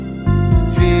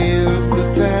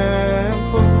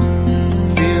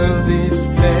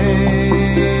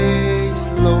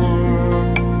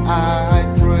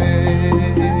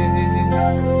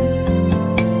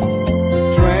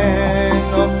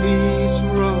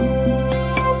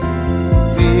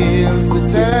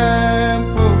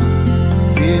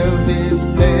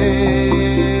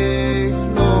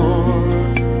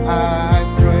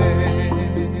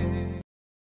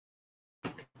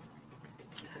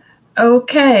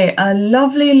Okay, a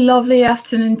lovely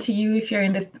afternoon to you if you're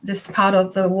in this part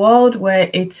of the world where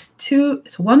it's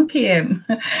 1 p.m.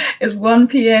 It's 1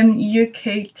 p.m.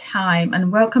 UK time,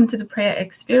 and welcome to the prayer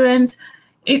experience.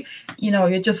 If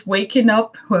you're just waking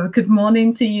up, well, good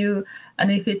morning to you.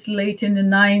 And if it's late in the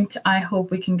night, I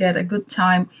hope we can get a good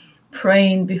time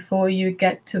praying before you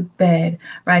get to bed.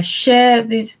 Right, share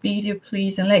this video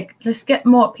please, and let's get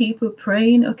more people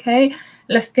praying. Okay,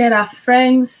 let's get our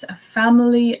friends, our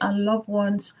family, our loved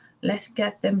ones, let's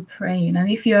get them praying. And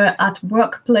if you're at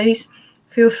workplace,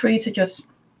 feel free to just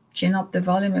chin up the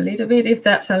volume a little bit if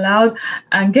that's allowed,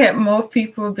 and get more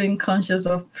people being conscious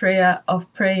of prayer,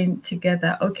 of praying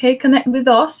together. Okay, connect with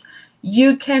us.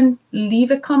 You can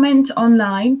leave a comment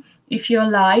online if you're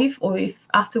live, or if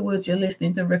afterwards you're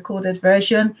listening to a recorded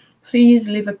version. Please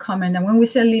leave a comment. And when we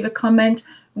say leave a comment,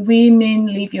 we mean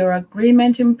leave your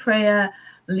agreement in prayer,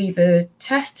 leave a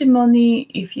testimony.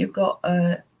 If you've got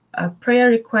a prayer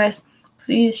request,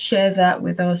 please share that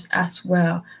with us as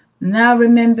well. Now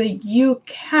remember, you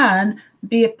can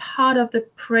be a part of the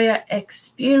prayer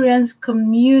experience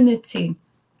community.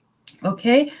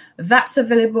 Okay, that's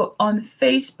available on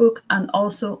Facebook and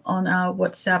also on our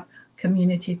WhatsApp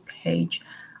community page.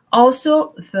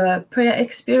 Also, the prayer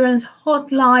experience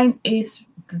hotline is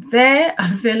there,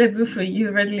 available for you,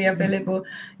 readily available.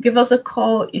 Give us a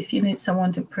call if you need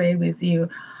someone to pray with you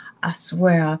as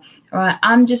well. All right,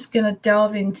 I'm just going to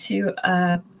delve into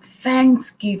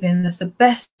Thanksgiving. That's the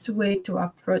best way to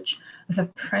approach the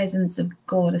presence of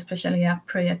God, especially our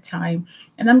prayer time.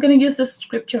 And I'm going to use the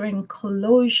scripture in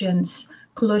Colossians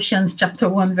chapter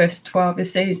 1 verse 12. It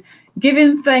says,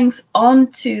 giving thanks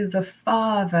unto the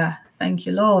Father, thank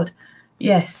you Lord,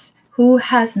 yes, who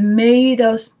has made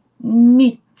us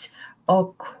meet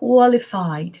or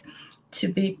qualified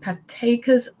to be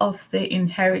partakers of the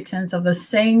inheritance of the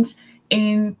saints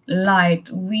in light.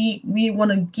 We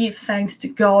want to give thanks to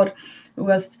God who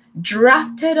has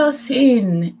drafted us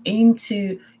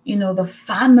into the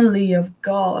family of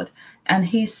God. And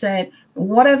he said,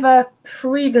 whatever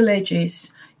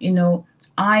privileges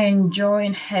I enjoy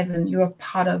in heaven, you're a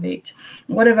part of it.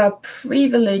 Whatever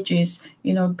privileges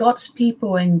God's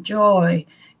people enjoy,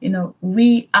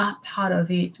 we are part of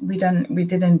it. We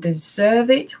didn't deserve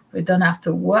it. We don't have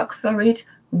to work for it.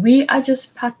 We are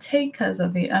just partakers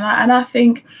of it. And I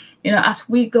think, as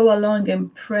we go along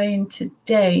and praying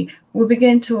today, we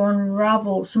begin to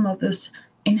unravel some of this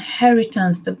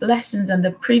inheritance, the blessings and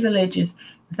the privileges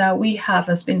that we have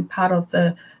as being part of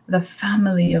the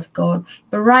family of God.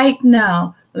 But right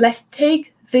now, let's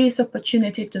take this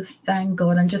opportunity to thank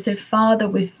God and just say, Father,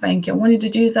 we thank you. I want you to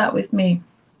do that with me.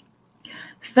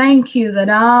 Thank you that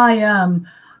I am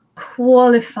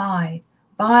qualified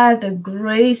by the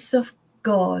grace of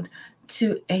God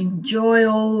to enjoy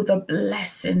all the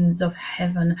blessings of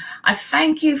heaven. I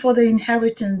thank you for the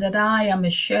inheritance that I am a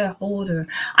shareholder.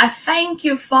 I thank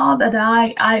you, Father,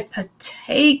 that I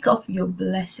partake of your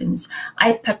blessings.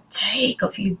 I partake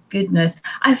of your goodness.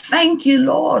 I thank you,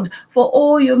 Lord, for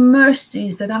all your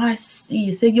mercies that I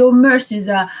see. So your mercies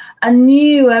are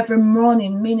new every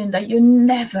morning, meaning that you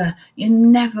never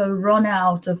run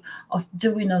out of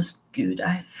doing us good.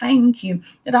 I thank you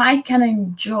that I can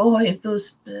enjoy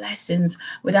those blessings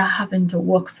without having to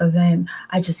work for them.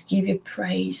 I just give you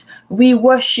praise. We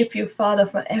worship you, Father,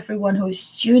 for everyone who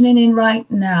is tuning in right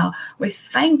now. We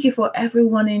thank you for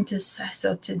everyone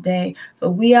intercessor today, for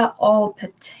we are all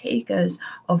partakers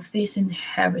of this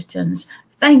inheritance.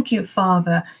 Thank you,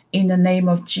 Father, in the name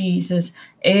of Jesus.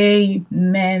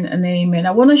 Amen and amen.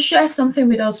 I want to share something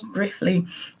with us briefly,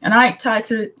 and I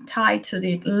titled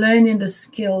it Learning the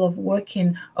Skill of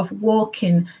Walking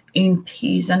in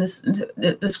Peace. And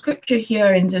the scripture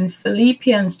here is in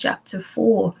Philippians chapter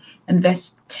 4 and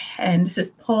verse 10. This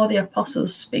is Paul the Apostle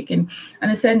speaking.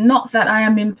 And it said, not that I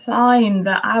am implying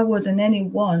that I was in any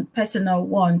personal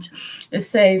want. It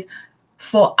says,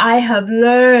 for I have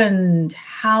learned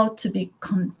how to be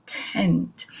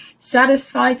content,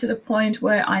 satisfied to the point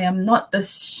where I am not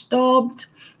disturbed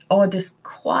or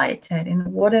disquieted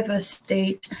in whatever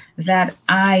state that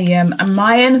I am. And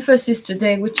my emphasis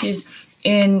today, which is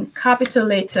in capital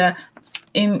letter,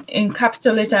 in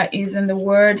capital letter, is in the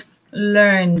word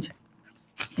learned.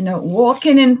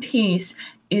 Walking in peace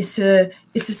is a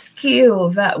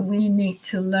skill that we need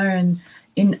to learn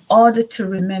in order to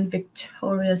remain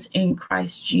victorious in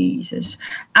Christ Jesus.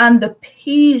 And the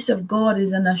peace of God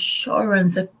is an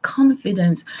assurance, a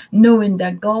confidence, knowing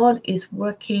that God is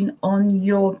working on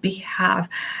your behalf.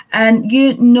 And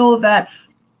you know that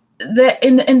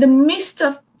in the midst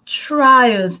of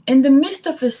trials, in the midst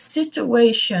of a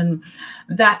situation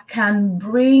that can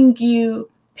bring you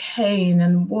pain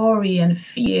and worry and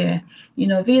fear.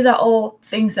 These are all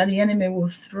things that the enemy will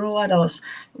throw at us.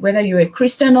 Whether you're a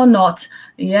Christian or not,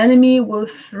 the enemy will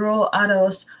throw at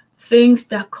us things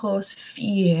that cause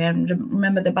fear. And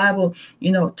remember, the Bible,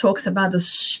 talks about the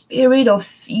spirit of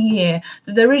fear.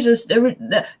 So there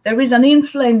is an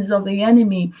influence of the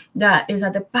enemy that is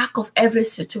at the back of every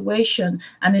situation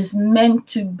and is meant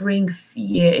to bring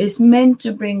fear. It's meant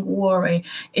to bring worry.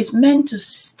 It's meant to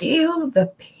steal the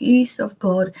peace of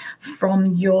God from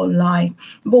your life.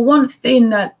 But one thing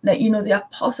that the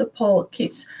Apostle Paul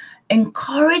keeps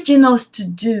encouraging us to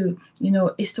do,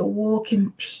 is to walk in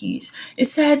peace. He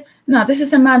said, now, this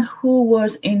is a man who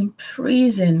was in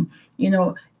prison.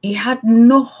 He had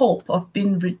no hope of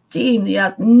being redeemed. He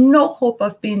had no hope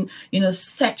of being,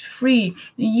 set free.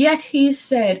 Yet he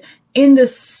said, in the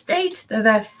state that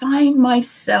I find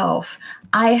myself,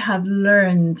 I have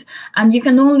learned. And you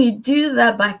can only do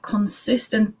that by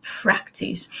consistent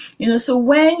practice. So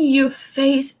when you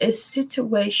face a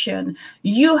situation,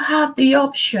 you have the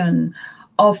option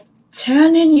of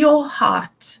turning your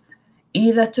heart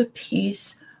either to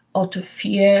peace or to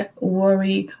fear,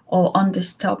 worry, or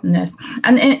undisturbedness.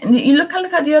 And you look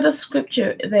at the other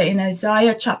scripture there in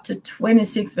Isaiah chapter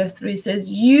 26, verse 3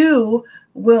 says, you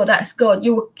will, that's God,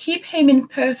 you will keep him in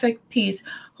perfect peace,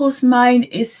 whose mind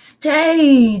is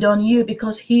stayed on you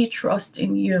because he trusts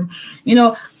in you.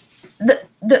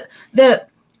 The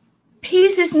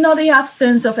peace is not the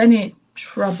absence of any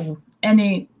trouble,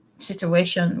 any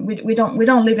situation. We don't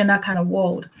live in that kind of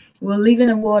world. We live in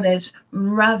a world that's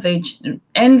ravaged,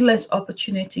 endless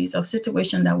opportunities of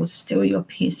situation that will steal your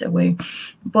peace away.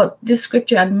 But this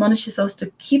scripture admonishes us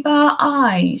to keep our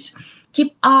eyes,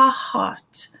 keep our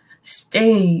heart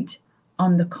stayed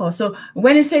on the course. So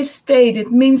when it says stayed,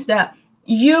 it means that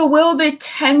you will be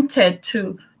tempted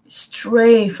to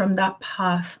stray from that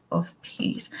path of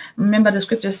peace. Remember, the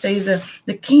scripture says that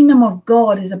the kingdom of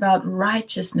God is about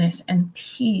righteousness and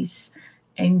peace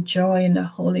and joy in the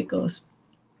Holy Ghost.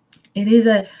 It is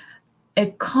a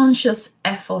conscious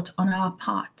effort on our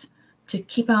part to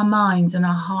keep our minds and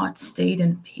our hearts stayed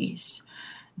in peace.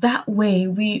 That way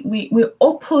we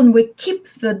keep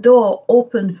the door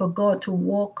open for God to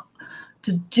walk,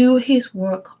 to do his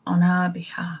work on our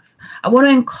behalf. I want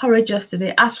to encourage us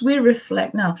today as we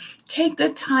reflect now, take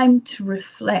the time to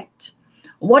reflect.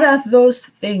 What are those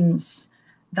things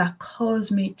that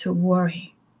cause me to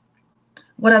worry?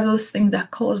 What are those things that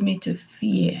cause me to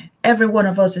fear? Every one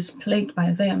of us is plagued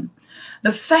by them.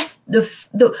 The first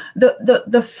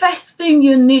thing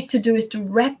you need to do is to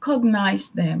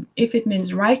recognize them. If it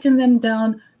means writing them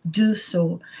down, do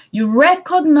so. You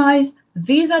recognize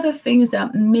these are the things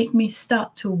that make me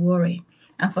start to worry.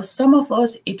 And for some of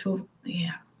us,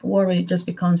 worry just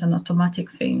becomes an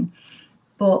automatic thing.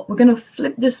 But we're going to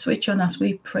flip the switch on as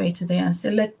we pray today and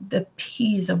say, let the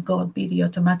peace of God be the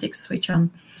automatic switch on,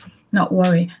 not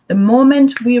worry. The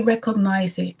moment we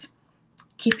recognize it,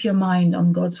 keep your mind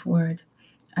on God's word.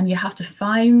 And you have to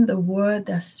find the word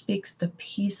that speaks the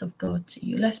peace of God to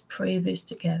you. Let's pray this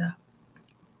together.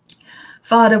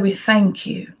 Father, we thank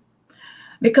you,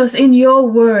 because in your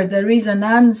word there is an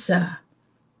answer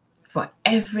for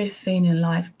everything in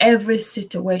life, every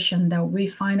situation that we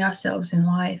find ourselves in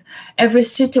life, every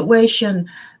situation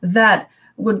that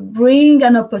would bring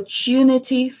an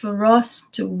opportunity for us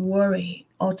to worry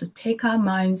or to take our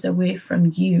minds away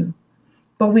from you.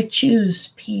 But we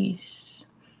choose peace.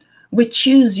 We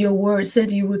choose your word,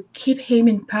 said you would keep him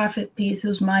in perfect peace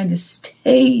whose mind is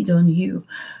stayed on you.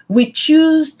 We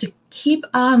choose to keep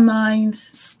our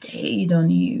minds stayed on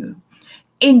you.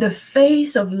 In the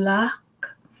face of lack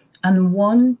and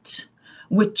want,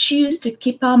 we choose to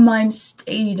keep our minds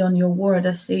stayed on your word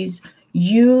that says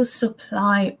you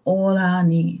supply all our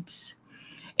needs.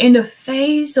 In the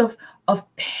face of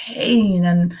pain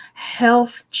and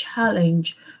health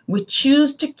challenge, we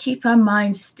choose to keep our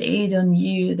minds stayed on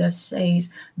you that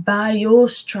says, by your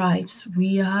stripes,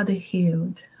 we are the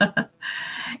healed.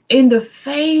 In the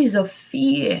face of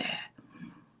fear,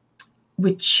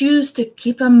 we choose to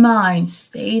keep our minds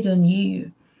stayed on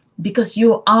you because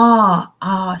you are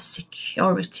our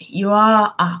security. You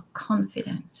are our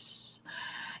confidence.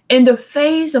 In the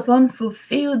face of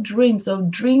unfulfilled dreams, or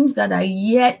dreams that are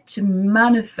yet to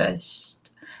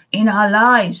manifest in our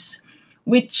lives,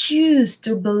 we choose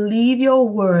to believe your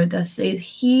word that says,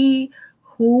 he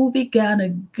who began a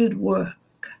good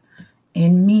work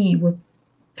in me will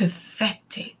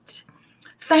perfect it.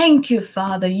 Thank you,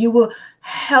 Father. You will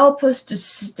help us to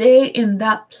stay in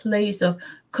that place of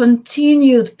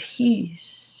continued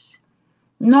peace.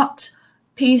 Not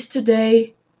peace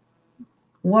today,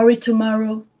 worry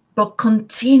tomorrow, but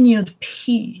continued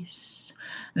peace.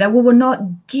 that we will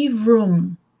not give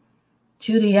room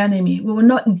to the enemy. We will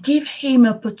not give him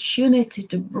opportunity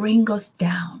to bring us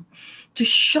down, to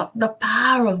shut the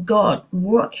power of God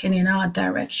working in our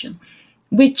direction.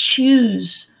 We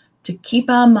choose to keep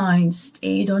our minds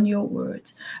stayed on your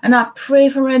word. And I pray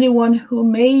for anyone who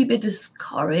may be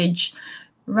discouraged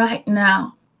right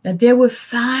now, that they will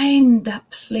find that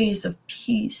place of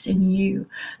peace in you.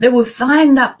 They will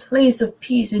find that place of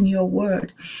peace in your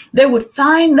word. They would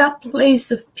find that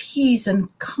place of peace and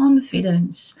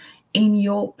confidence in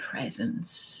your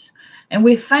presence. And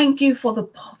we thank you for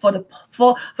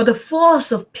the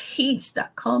force of peace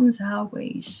that comes our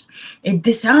ways. It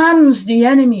disarms the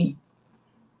enemy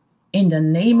in the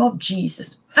name of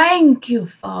Jesus. Thank you,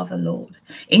 Father, Lord.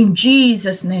 In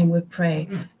Jesus' name we pray.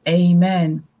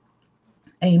 Amen.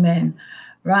 Amen.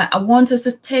 Right. I want us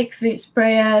to take these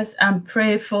prayers and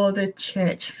pray for the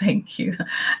church. Thank you.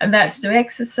 And that's to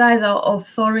exercise our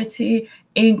authority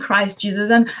in Christ Jesus.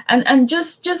 And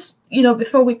just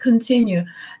before we continue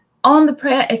on the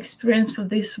prayer experience for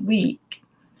this week,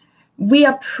 we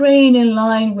are praying in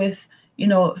line with,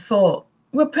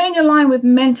 we're praying in line with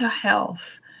mental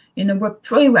health. We're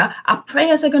praying, our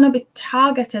prayers are going to be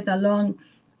targeted along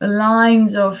the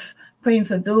lines of praying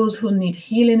for those who need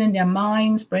healing in their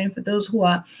minds, praying for those who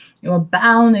are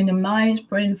bound in their minds,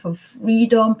 praying for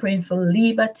freedom, praying for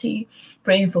liberty,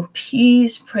 praying for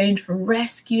peace, praying for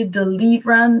rescue,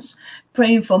 deliverance,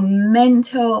 praying for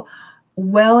mental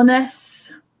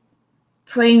wellness,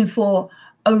 praying for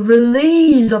a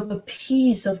release of the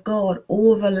peace of God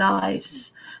over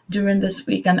lives during this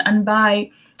week. And by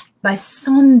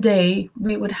Sunday,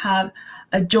 we would have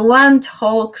a Joanne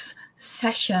Talks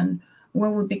session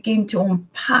where we begin to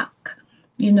unpack,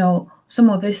 some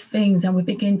of these things, and we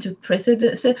begin to pray.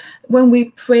 So when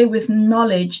we pray with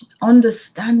knowledge,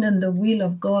 understanding the will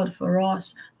of God for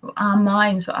us, for our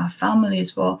minds, for our families,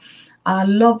 for our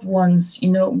loved ones,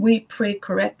 we pray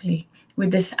correctly. We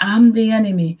disarm the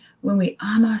enemy when we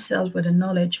arm ourselves with the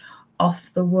knowledge of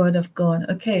the word of God.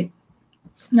 Okay.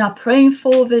 Now, praying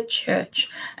for the church,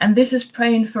 and this is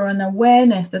praying for an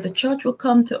awareness that the church will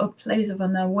come to a place of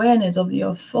an awareness of the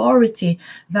authority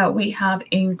that we have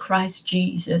in Christ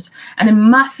Jesus. And in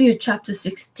Matthew chapter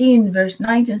 16, verse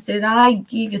 19 said, I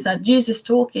give you, that Jesus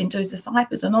talking to his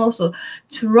disciples and also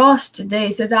to us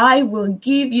today, says, I will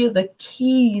give you the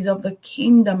keys of the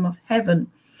kingdom of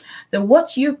heaven. That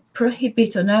what you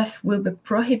prohibit on earth will be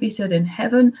prohibited in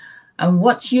heaven, and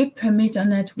what you permit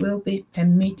on earth will be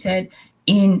permitted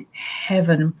in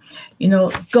heaven.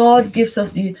 God gives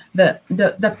us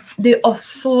the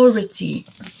authority.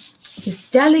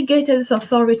 He's delegated this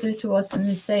authority to us, and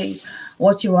he says,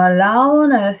 what you allow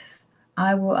on earth,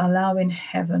 I will allow in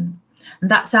heaven. And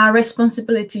that's our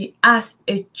responsibility as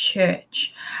a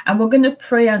church. And we're going to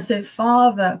pray and say,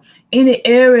 Father, in the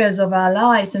areas of our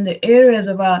lives, in the areas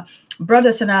of our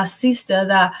brothers and our sisters,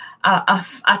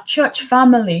 our church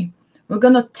family, we're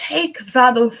going to take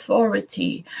that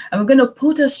authority and we're going to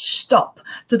put a stop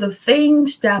to the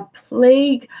things that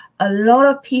plague a lot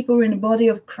of people in the body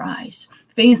of Christ.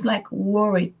 Things like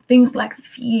worry, things like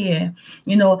fear,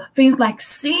 things like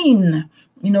sin,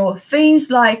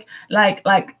 things like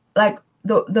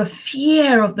the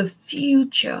fear of the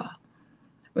future.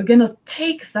 We're going to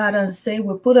take that and say,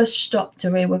 we'll put a stop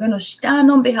to it. We're going to stand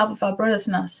on behalf of our brothers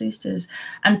and our sisters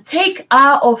and take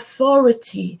our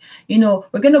authority.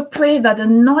 We're going to pray that the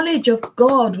knowledge of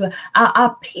God,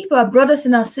 our people, our brothers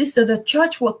and our sisters, the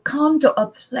church will come to a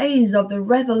place of the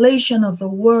revelation of the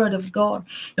word of God,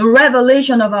 the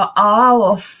revelation of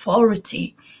our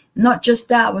authority. Not just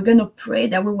that, we're going to pray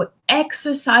that we will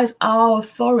exercise our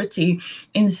authority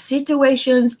in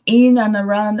situations in and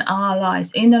around our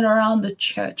lives, in and around the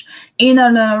church, in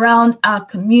and around our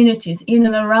communities, in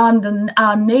and around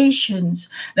our nations.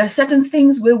 There are certain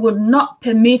things we will not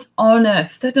permit on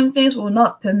earth, certain things we will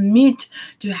not permit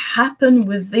to happen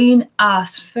within our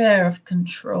sphere of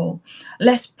control.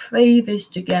 Let's pray this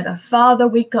together. Father,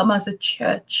 we come as a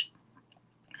church.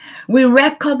 We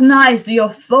recognize the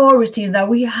authority that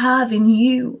we have in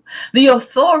you, the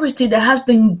authority that has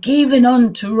been given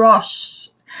unto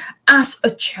us as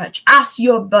a church, as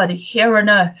your body here on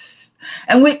earth.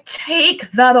 And we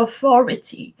take that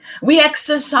authority. We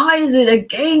exercise it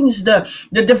against the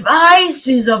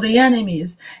devices of the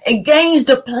enemies, against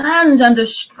the plans and the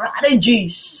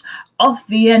strategies of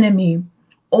the enemy.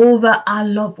 over our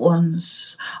loved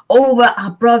ones, over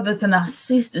our brothers and our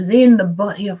sisters in the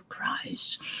body of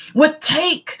Christ. We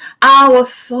take our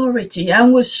authority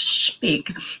and we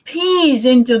speak peace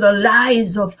into the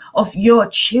lives of your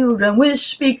children. We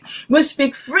speak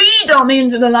freedom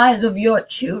into the lives of your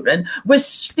children. We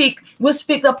speak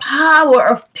the power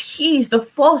of peace, the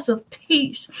force of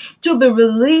peace to be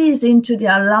released into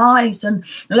their lives, and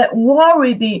let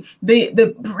worry be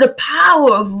the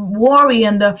power of worry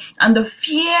and the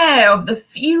fear of the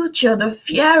future, the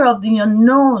fear of the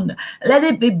unknown. Let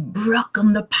it be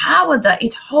broken. The power that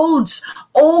it holds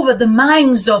over the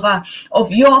minds of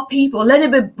your people, let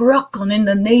it be broken in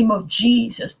the name of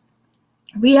Jesus.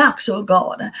 We ask, oh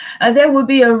God, there will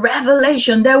be a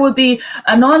revelation, there will be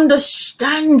an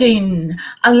understanding,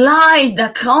 a light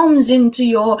that comes into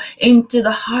the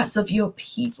hearts of your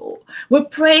people. We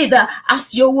pray that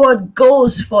as your word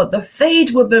goes forth, the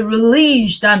faith will be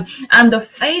released, and the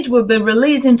faith will be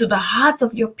released into the hearts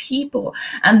of your people,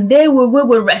 and we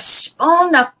will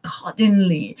respond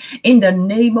accordingly in the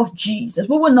name of Jesus.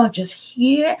 We will not just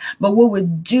hear, but we will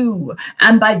do,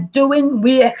 and by doing,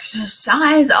 we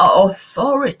exercise our authority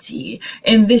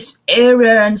in this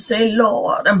area and say,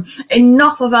 Lord,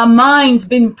 enough of our minds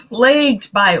been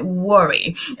plagued by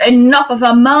worry, enough of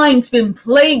our minds been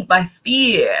plagued by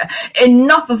fear,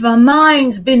 enough of our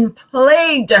minds been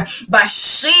plagued by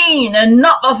sin,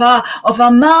 enough of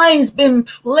our minds been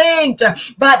plagued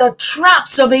by the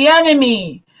traps of the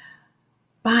enemy,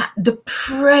 by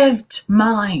depraved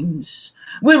minds.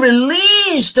 We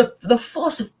release the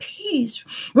force of peace.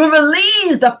 We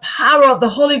release the power of the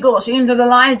Holy Ghost into the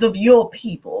lives of your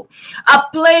people. A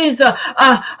place,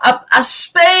 a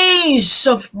space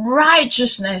of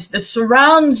righteousness that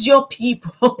surrounds your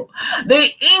people.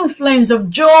 The influence of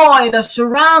joy that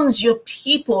surrounds your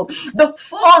people. The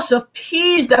force of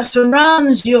peace that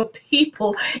surrounds your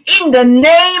people. In the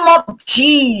name of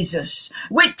Jesus,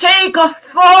 we take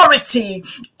authority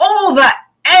over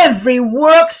every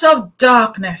works of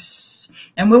darkness,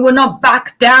 and we will not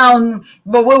back down,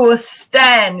 but we will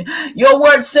stand. Your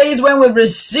word says when we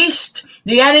resist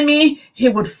the enemy, he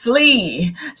would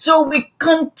flee. So we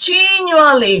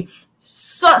continually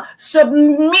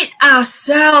submit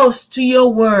ourselves to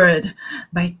your word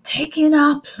by taking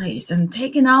our place and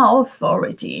taking our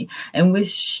authority, and we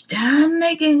stand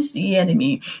against the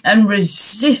enemy and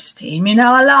resist him in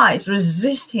our lives,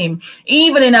 resist him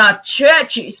even in our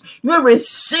churches. We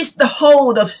resist the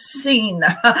hold of sin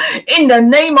in the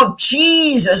name of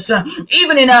Jesus.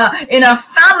 Even in our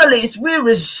families, we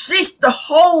resist the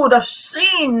hold of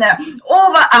sin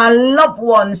over our loved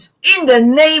ones in the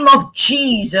name of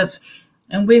Jesus.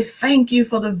 And we thank you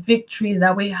for the victory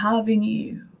that we have in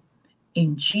you.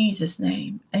 In Jesus'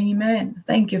 name, amen.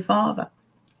 Thank you, Father.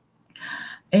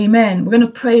 Amen. We're going to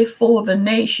pray for the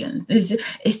nations.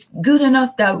 It's good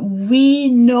enough that we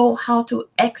know how to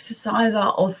exercise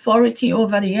our authority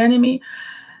over the enemy,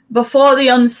 but for the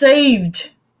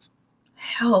unsaved,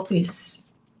 help is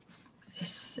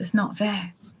not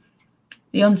there.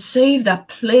 The unsaved are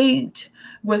plagued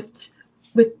with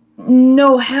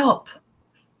no help.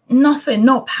 Nothing,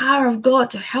 no power of God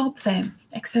to help them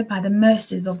except by the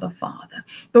mercies of the Father.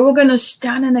 But we're going to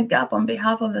stand in the gap on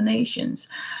behalf of the nations,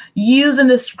 using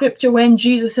the scripture when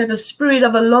Jesus said, the Spirit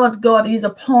of the Lord God is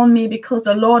upon me, because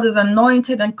the Lord has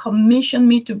anointed and commissioned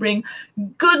me to bring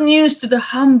good news to the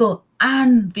humble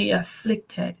and the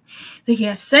afflicted. That he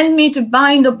has sent me to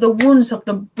bind up the wounds of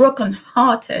the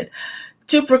brokenhearted,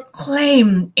 to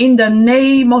proclaim in the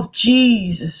name of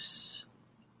Jesus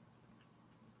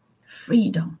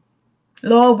freedom.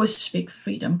 Lord, we speak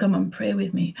freedom. Come and pray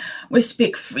with me. We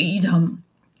speak freedom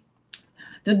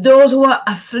to those who are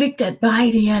afflicted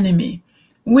by the enemy.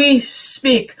 We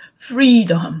speak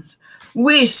freedom.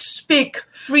 We speak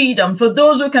freedom. For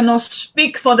those who cannot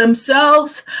speak for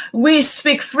themselves, we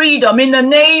speak freedom. In the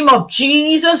name of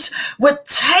Jesus, we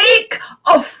take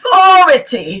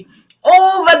authority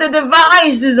over the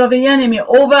devices of the enemy,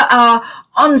 over our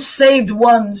unsaved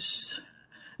ones.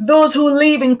 Those who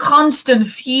live in constant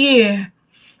fear,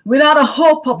 without a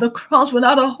hope of the cross,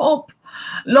 without a hope.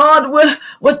 Lord,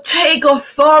 we'll take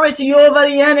authority over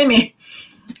the enemy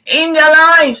in their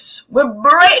lives. We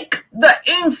break the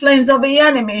influence of the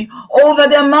enemy over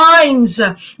their minds.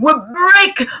 We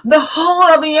break the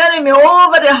hold of the enemy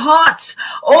over their hearts,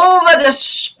 over their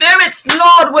spirits.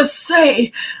 Lord, we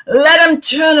say, let them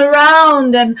turn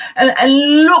around and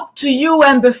look to you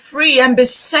and be free and be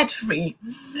set free.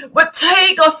 We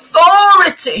take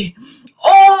authority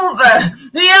over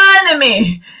the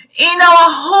enemy in our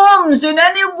homes. In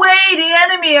any way the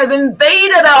enemy has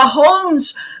invaded our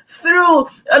homes through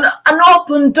an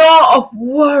open door of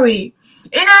worry,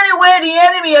 In any way the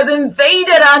enemy has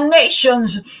invaded our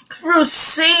nations through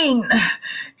sin,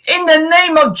 in the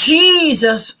name of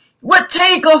Jesus, we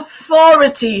take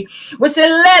authority. We say,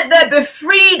 let there be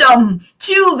freedom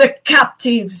to the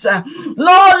captives. Lord,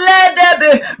 let there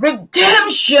be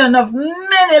redemption of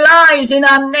many lives in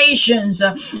our nations.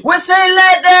 We say,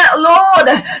 let there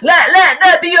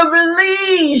be a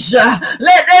release.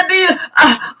 Let there be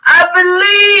a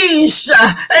release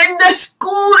in the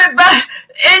school,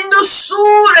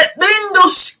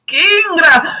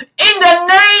 in the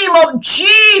name of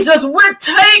Jesus. We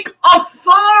take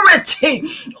authority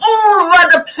over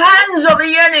the plans of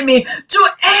the enemy to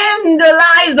end the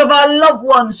lives of our loved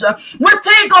ones. We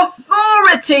take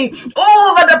authority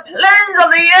over the plans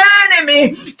of the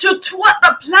enemy to thwart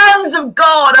the plans of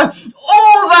God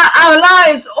over our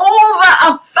lives, over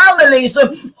our families,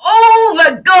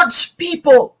 over God's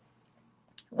people.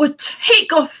 We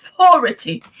take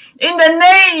authority in the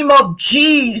name of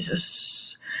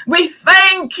Jesus. We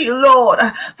thank you, Lord,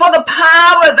 for the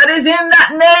power that is in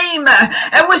that name,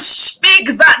 and we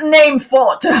speak that name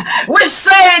forth. We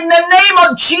say, in the name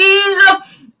of Jesus,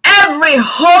 every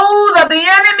hold of the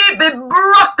enemy be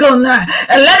broken,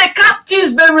 and let the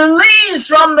captives be released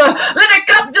from the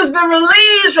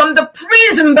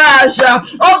prison bars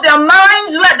of their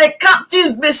minds. Let the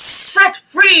captives be set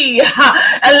free,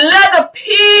 and let the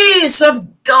peace of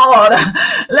God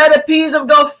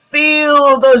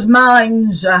fill those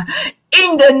minds.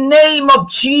 In the name of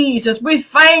Jesus, we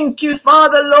thank you,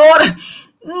 Father, Lord.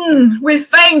 We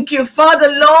thank you,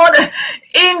 Father, Lord.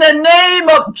 In the name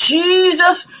of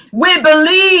Jesus, we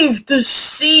believe to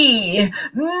see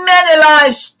many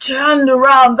lives turned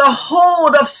around, the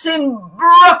hold of sin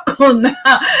broken.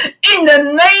 In the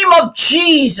name of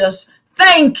Jesus,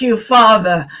 thank you,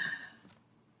 Father.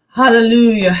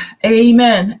 Hallelujah.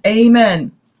 Amen.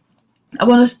 Amen. I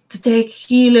want us to take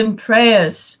healing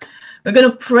prayers. We're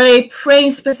going to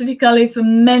praying specifically for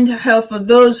mental health, for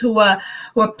those who are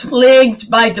plagued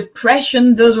by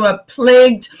depression, those who are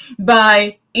plagued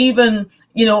by even,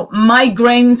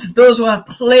 migraines, those who are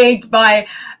plagued by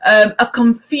a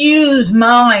confused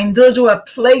mind, those who are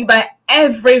plagued by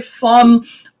every form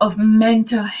of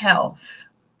mental health.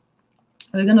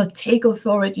 We're going to take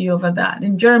authority over that.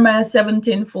 In Jeremiah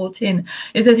 17:14,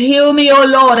 it says, heal me, O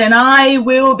Lord, and I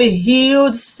will be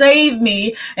healed. Save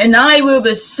me, and I will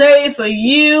be saved, for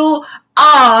you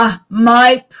are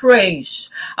my praise.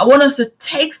 I want us to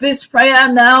take this prayer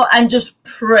now and just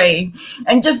pray,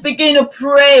 and just begin to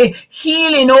pray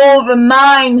healing over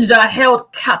minds that are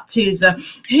held captives,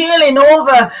 healing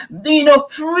over,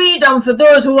 freedom for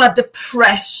those who are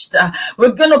depressed.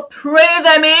 We're going to pray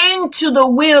them into the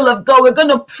will of God. We're going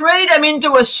to pray them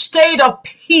into a state of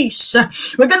peace.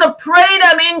 We're going to pray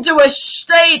them into a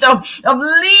state of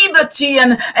liberty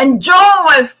and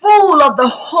joy, full of the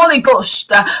Holy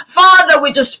Ghost. Father,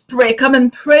 we just pray. Come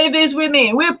and pray this with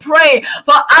me. We pray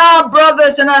for our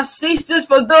brothers and our sisters,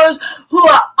 for those who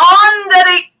are under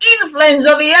the influence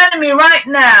of the enemy right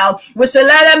now. We say,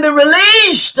 let them be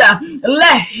released.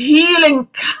 Let healing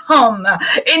come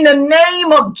in the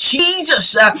name of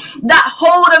Jesus. That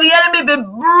hold of the enemy be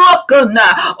broken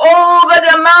over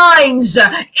their minds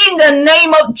in the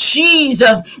name of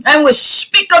Jesus. And we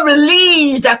speak a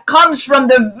release that comes from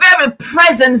the very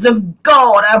presence of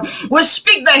God. We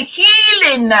speak the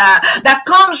healing that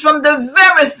comes from the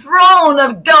very throne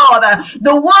of God,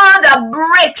 the one that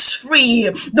breaks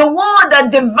free, the one that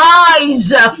divides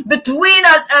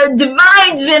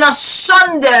divides in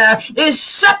asunder. It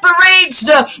separates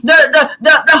the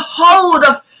hold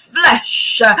of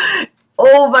flesh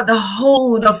over the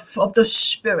hold of the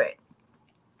spirit.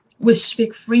 We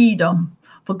speak freedom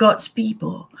for God's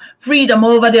people, freedom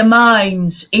over their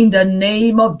minds in the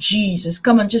name of Jesus.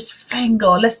 Come on, just thank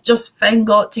God. Let's just thank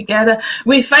God together.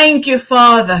 We thank you,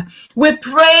 Father. We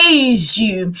praise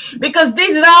you, because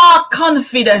this is our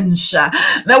confidence that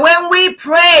when we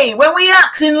pray, when we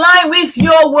act in line with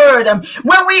your word,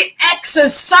 when we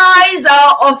exercise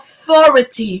our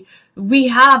authority, we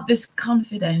have this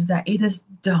confidence that it is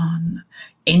done.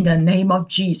 In the name of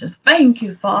Jesus. Thank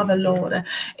you, Father, Lord.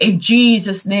 In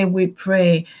Jesus' name we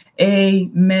pray.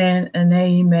 Amen and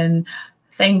amen.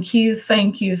 Thank you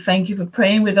for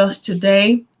praying with us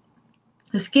today.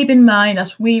 Just keep in mind,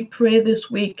 as we pray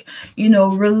this week,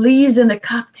 releasing the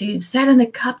captives, setting the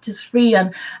captives free,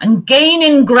 and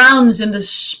gaining grounds in the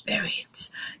spirit,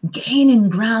 gaining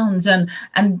grounds and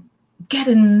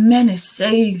getting many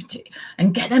saved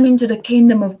and get them into the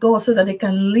kingdom of God so that they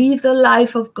can live the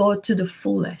life of God to the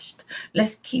fullest.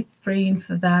 Let's keep praying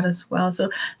for that as well. So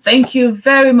thank you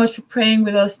very much for praying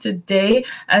with us today.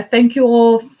 Thank you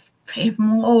all praying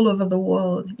from all over the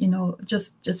world,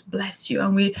 just bless you.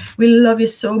 And we love you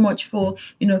so much for,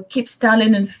 keep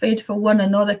standing in faith for one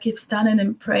another, keep standing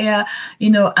in prayer,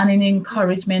 and in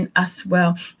encouragement as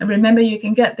well. And remember, you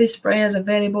can get these prayers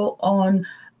available on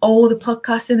all the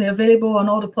podcasting, they're available on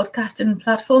all the podcasting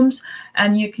platforms,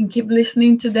 and you can keep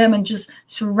listening to them and just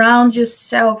surround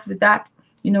yourself with that,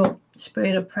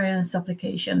 spirit of prayer and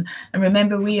supplication. And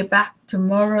remember, we are back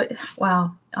tomorrow.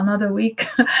 Wow, another week.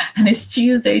 And it's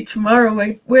Tuesday tomorrow.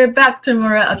 We're back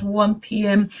tomorrow at 1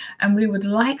 p.m. And we would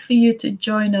like for you to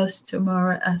join us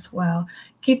tomorrow as well.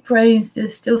 Keep praying,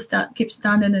 keep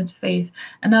standing in faith.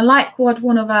 And I like what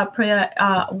one of our prayer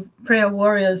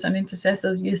warriors and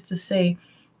intercessors used to say: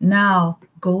 now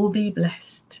go be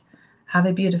blessed. Have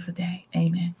a beautiful day.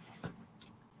 Amen.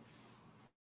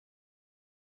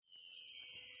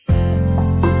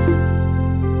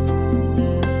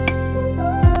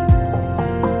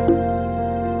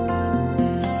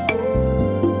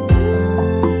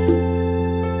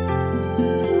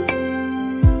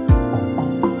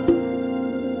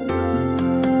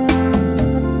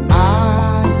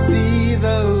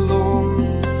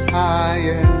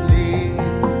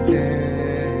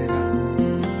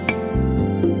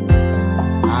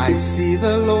 See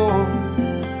the Lord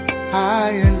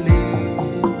high and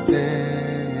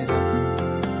lifted up,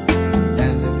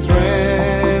 and the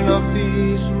train of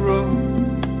his robe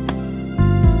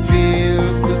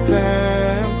fills the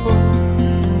temple.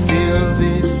 Fill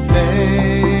this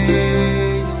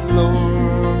place,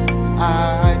 Lord, I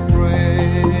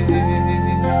pray.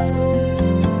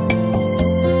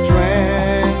 The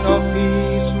train of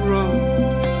his robe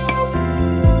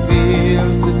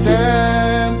fills the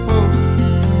temple.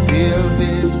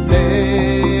 This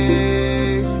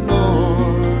place,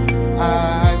 Lord, I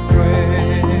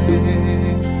pray.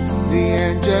 The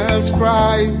angels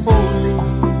cry, holy,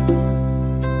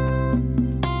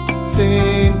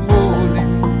 sing holy.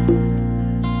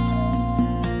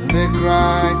 They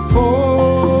cry,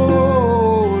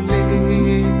 holy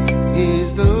is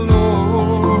the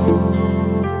Lord.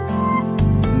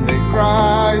 They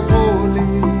cry, holy.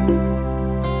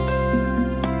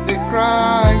 They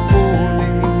cry, holy.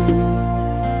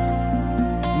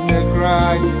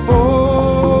 Cry,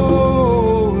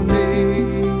 holy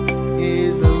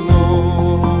is the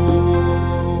Lord.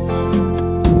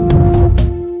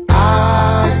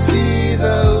 I see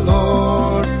the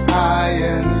Lord is high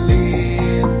and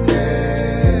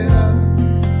lifted up.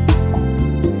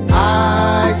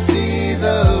 I see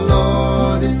the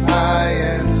Lord is high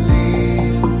and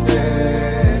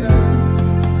lifted up,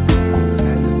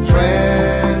 and the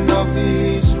train of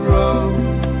his robe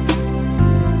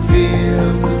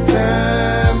fills the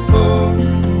temple.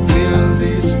 Fill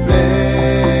this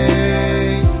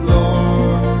place,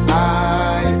 Lord,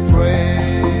 I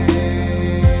pray.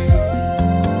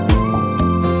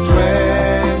 The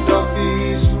trend of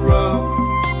his robe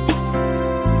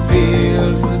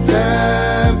fills the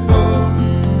temple.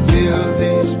 Fill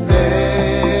this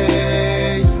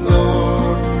place,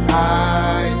 Lord, I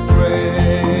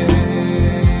pray.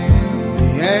 The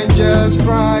angels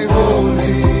cry,